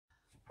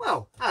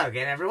Hello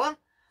again everyone.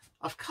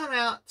 I've come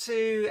out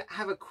to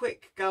have a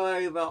quick go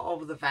over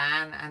of the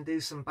van and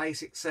do some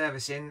basic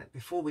servicing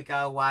before we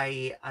go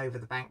away over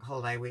the bank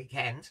holiday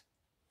weekend.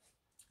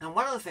 And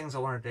one of the things I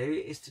want to do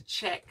is to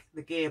check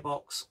the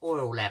gearbox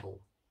oil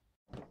level.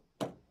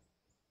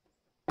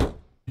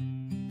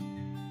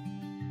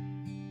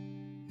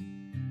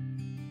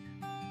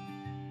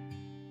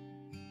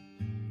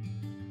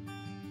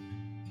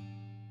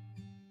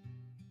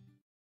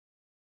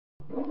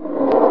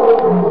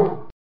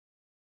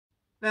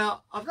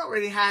 Now, I've not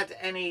really had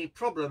any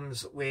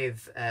problems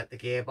with the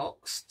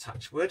gearbox,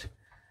 touch wood,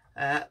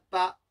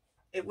 but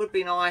it would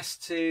be nice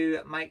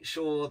to make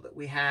sure that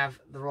we have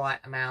the right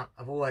amount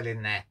of oil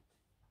in there.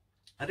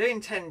 I do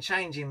intend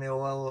changing the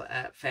oil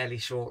fairly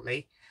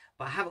shortly,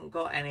 but I haven't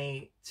got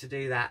any to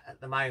do that at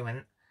the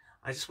moment.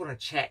 I just want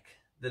to check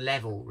the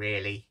level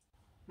really.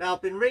 Now,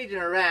 I've been reading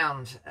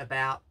around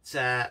about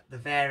the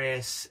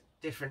various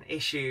different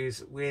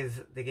issues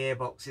with the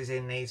gearboxes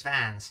in these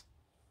vans.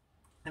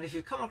 And if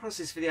you've come across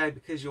this video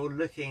because you're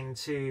looking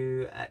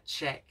to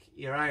check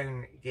your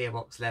own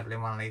gearbox level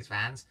in one of these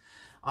vans,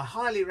 I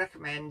highly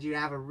recommend you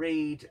have a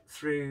read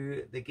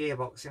through the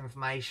gearbox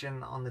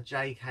information on the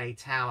JK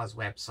Towers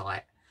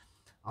website.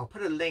 I'll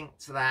put a link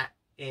to that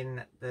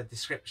in the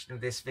description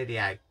of this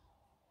video.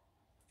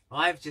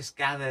 I've just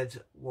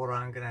gathered what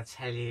I'm going to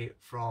tell you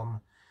from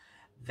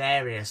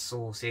various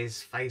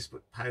sources,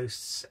 Facebook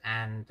posts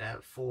and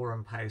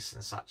forum posts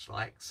and such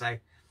like. So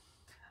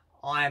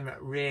I'm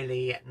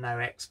really no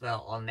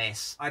expert on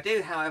this. I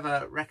do,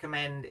 however,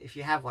 recommend if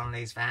you have one of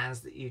these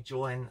vans that you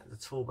join the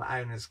Talbot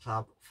Owners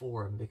Club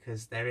forum,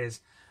 because there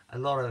is a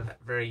lot of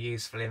very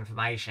useful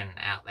information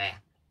out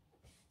there.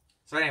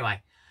 So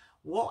anyway,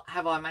 what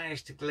have I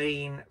managed to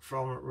glean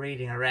from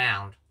reading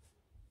around?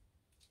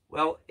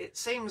 Well, it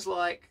seems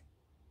like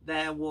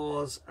there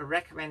was a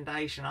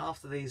recommendation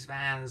after these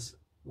vans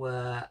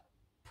were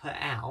put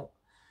out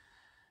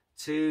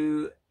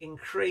to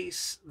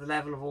increase the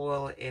level of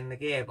oil in the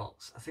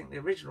gearbox. I think the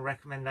original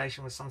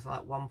recommendation was something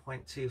like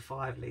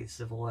 1.25 litres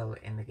of oil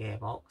in the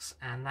gearbox,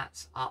 and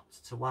that's up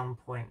to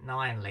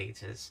 1.9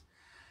 litres.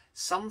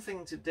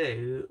 Something to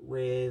do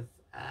with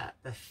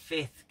the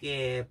fifth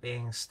gear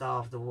being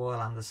starved of oil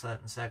under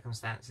certain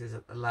circumstances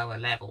at the lower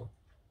level.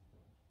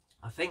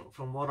 I think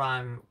from what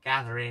I'm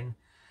gathering,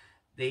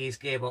 these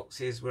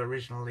gearboxes were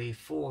originally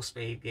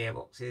 4-speed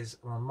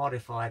gearboxes and were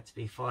modified to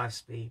be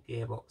 5-speed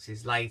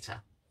gearboxes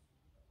later.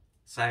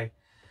 So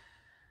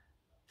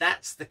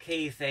that's the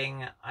key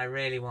thing I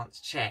really want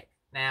to check.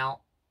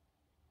 Now,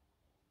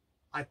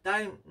 I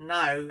don't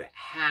know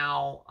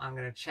how I'm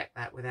going to check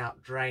that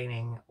without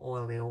draining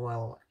all the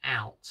oil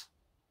out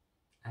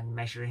and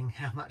measuring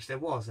how much there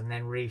was, and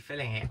then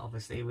refilling it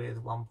obviously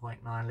with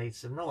 1.9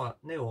 litres of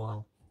new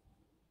oil.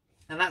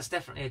 And that's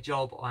definitely a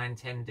job I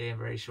intend doing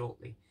very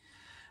shortly.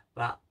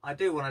 But I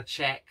do want to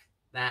check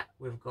that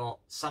we've got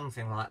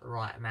something like the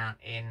right amount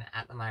in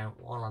at the moment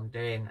while I'm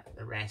doing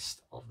the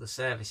rest of the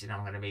servicing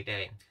I'm going to be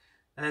doing.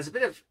 And there's a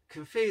bit of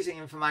confusing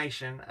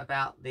information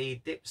about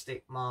the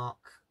dipstick mark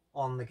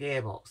on the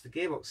gearbox. The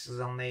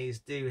gearboxes on these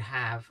do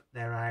have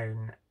their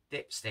own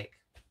dipstick,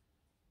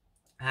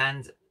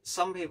 and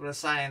some people are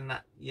saying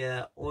that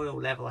your oil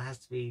level has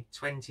to be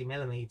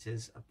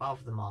 20mm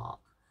above the mark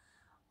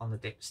on the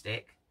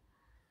dipstick.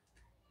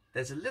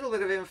 There's a little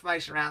bit of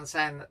information around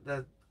saying that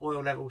the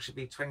oil level should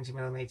be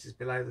 20mm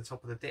below the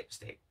top of the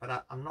dipstick,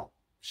 but I'm not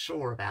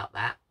sure about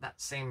that.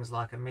 That seems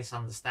like a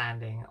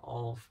misunderstanding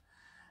of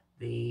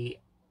the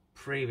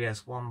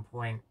previous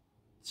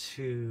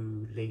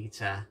 1.2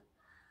 litre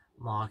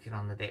marking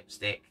on the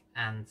dipstick,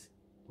 and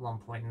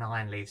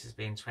 1.9 litres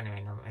being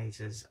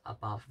 20mm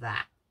above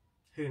that.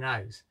 Who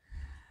knows?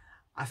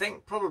 I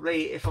think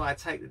probably if I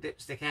take the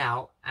dipstick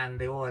out and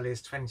the oil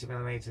is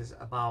 20mm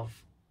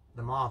above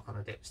the mark on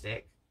the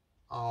dipstick,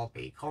 I'll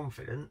be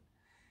confident.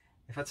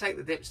 If I take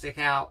the dipstick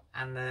out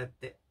and the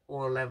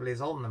oil level is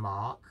on the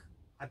mark,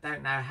 I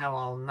don't know how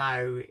I'll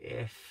know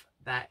if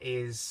that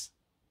is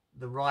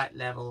the right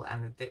level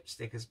and the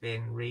dipstick has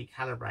been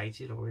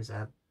recalibrated, or is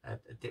a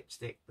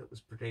dipstick that was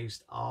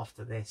produced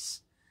after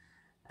this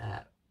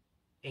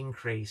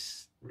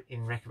increase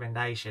in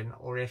recommendation,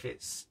 or if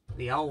it's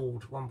the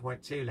old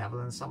 1.2 level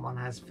and someone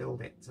has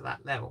filled it to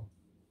that level.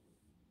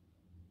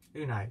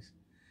 Who knows?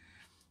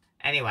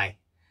 Anyway,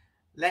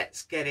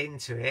 let's get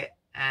into it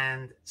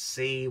and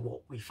see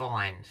what we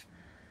find.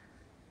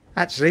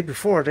 Actually,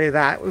 before I do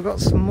that, we've got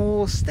some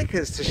more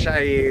stickers to show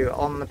you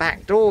on the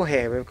back door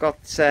here. We've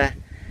got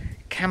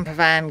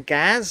Campervan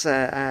Gaz,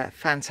 a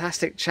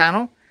fantastic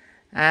channel,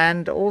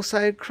 and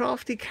also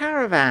Crafty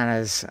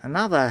Caravanners,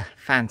 another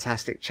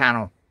fantastic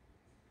channel.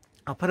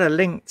 I'll put a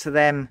link to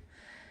them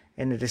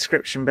in the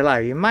description below.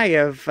 You may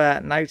have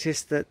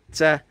noticed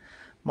that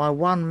my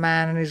One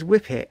Man and His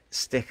Whippet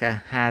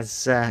sticker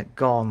has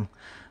gone.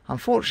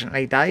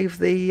 Unfortunately, Dave,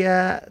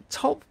 the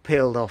top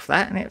peeled off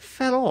that and it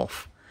fell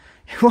off.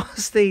 It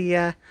was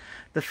the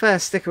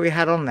first sticker we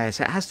had on there,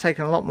 so it has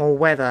taken a lot more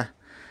weather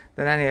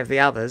than any of the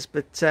others.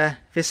 But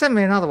if you send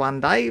me another one,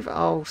 Dave,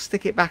 I'll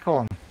stick it back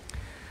on.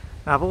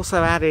 I've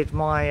also added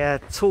my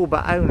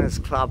Talbot Owners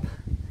Club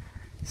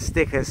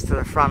stickers to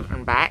the front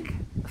and back.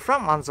 The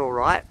front one's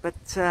alright,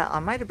 but I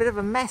made a bit of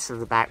a mess of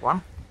the back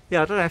one.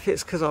 Yeah, I don't know if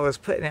it's because I was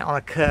putting it on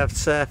a curved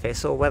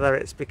surface or whether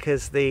it's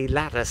because the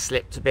ladder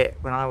slipped a bit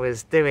when I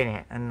was doing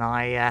it and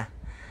I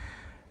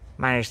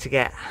managed to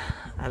get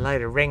a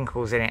load of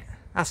wrinkles in it.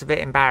 That's a bit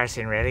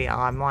embarrassing really.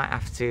 I might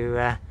have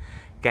to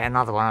get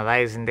another one of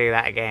those and do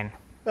that again.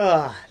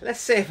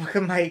 Let's see if I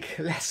can make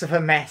less of a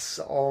mess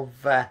of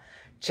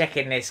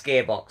checking this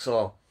gearbox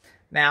oil.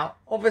 Now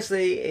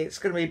obviously it's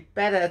going to be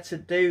better to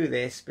do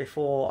this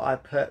before I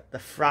put the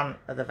front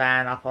of the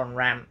van up on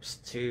ramps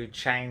to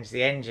change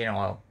the engine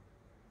oil.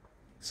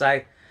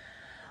 So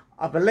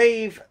I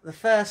believe the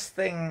first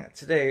thing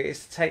to do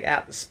is to take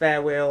out the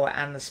spare wheel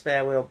and the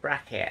spare wheel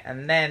bracket,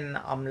 and then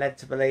I'm led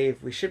to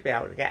believe we should be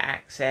able to get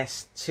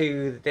access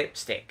to the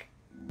dipstick.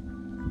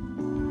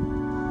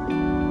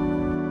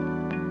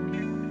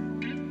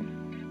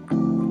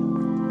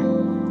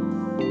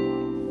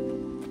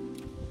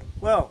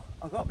 Well,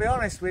 I've got to be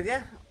honest with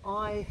you,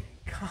 I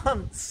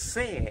can't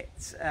see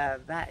it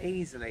that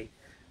easily.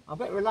 I'm a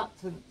bit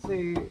reluctant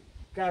to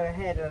go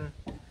ahead and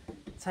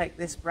take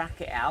this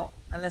bracket out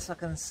unless I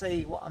can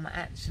see what I'm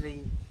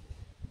actually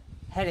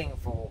heading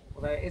for,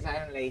 although it is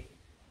only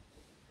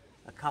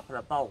a couple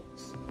of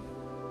bolts.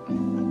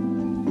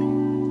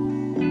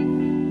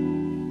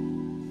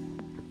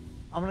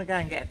 I'm going to go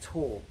and get a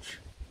torch.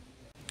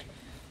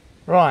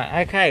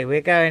 Right, okay, we're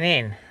going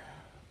in.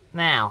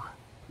 Now,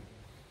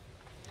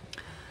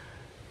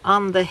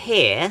 under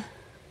here,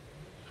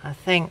 I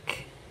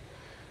think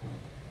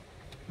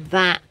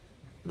that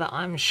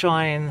I'm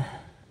shining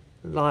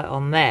light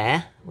on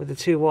there with the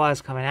two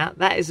wires coming out,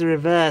 that is the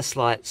reverse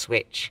light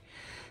switch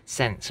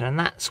sensor, and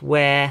that's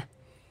where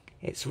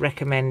it's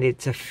recommended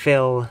to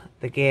fill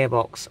the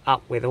gearbox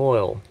up with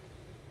oil.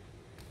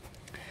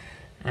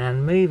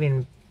 And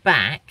moving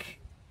back,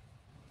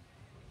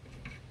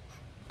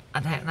 I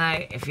don't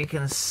know if you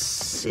can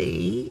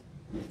see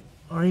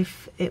or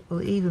if it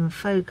will even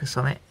focus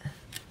on it.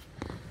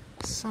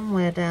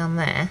 Somewhere down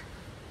there,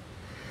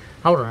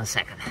 hold on a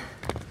second.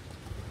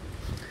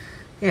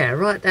 Yeah,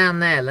 right down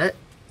there, look,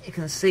 you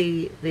can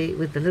see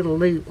with the little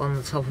loop on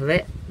the top of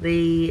it,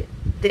 the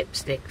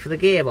dipstick for the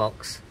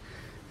gearbox.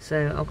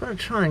 So I've got to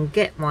try and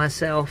get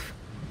myself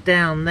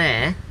down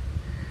there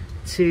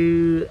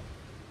to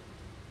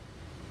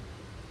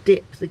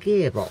dip the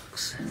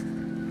gearbox.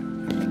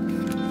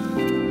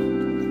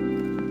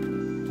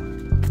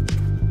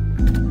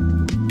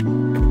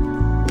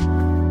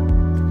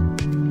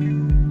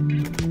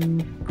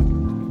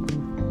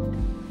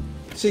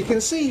 So you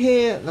can see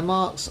here the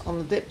marks on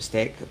the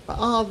dipstick, but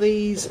are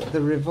these the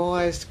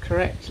revised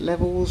correct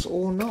levels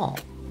or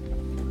not?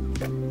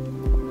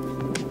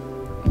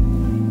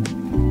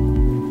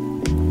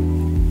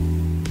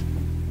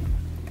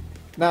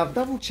 Now I've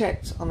double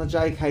checked on the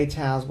JK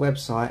Towers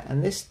website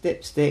and this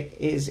dipstick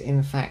is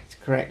in fact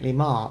correctly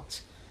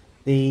marked.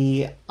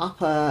 The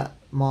upper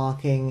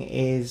marking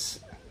is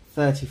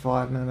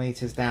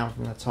 35mm down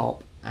from the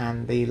top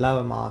and the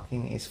lower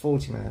marking is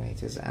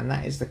 40mm, and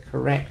that is the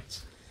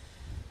correct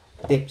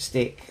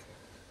dipstick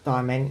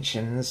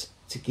dimensions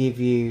to give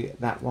you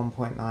that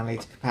 1.9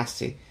 litre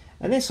capacity.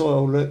 And this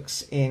oil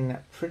looks in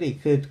pretty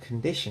good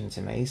condition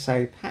to me,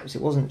 so perhaps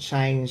it wasn't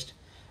changed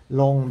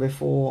long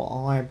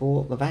before I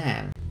bought the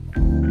van.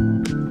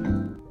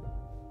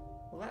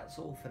 Well, that's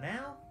all for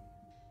now.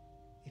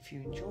 If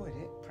you enjoyed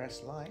it,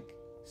 press like,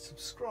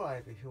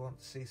 subscribe if you want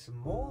to see some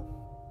more,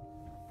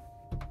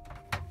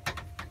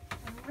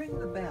 and ring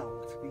the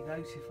bell to be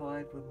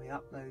notified when we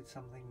upload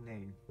something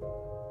new.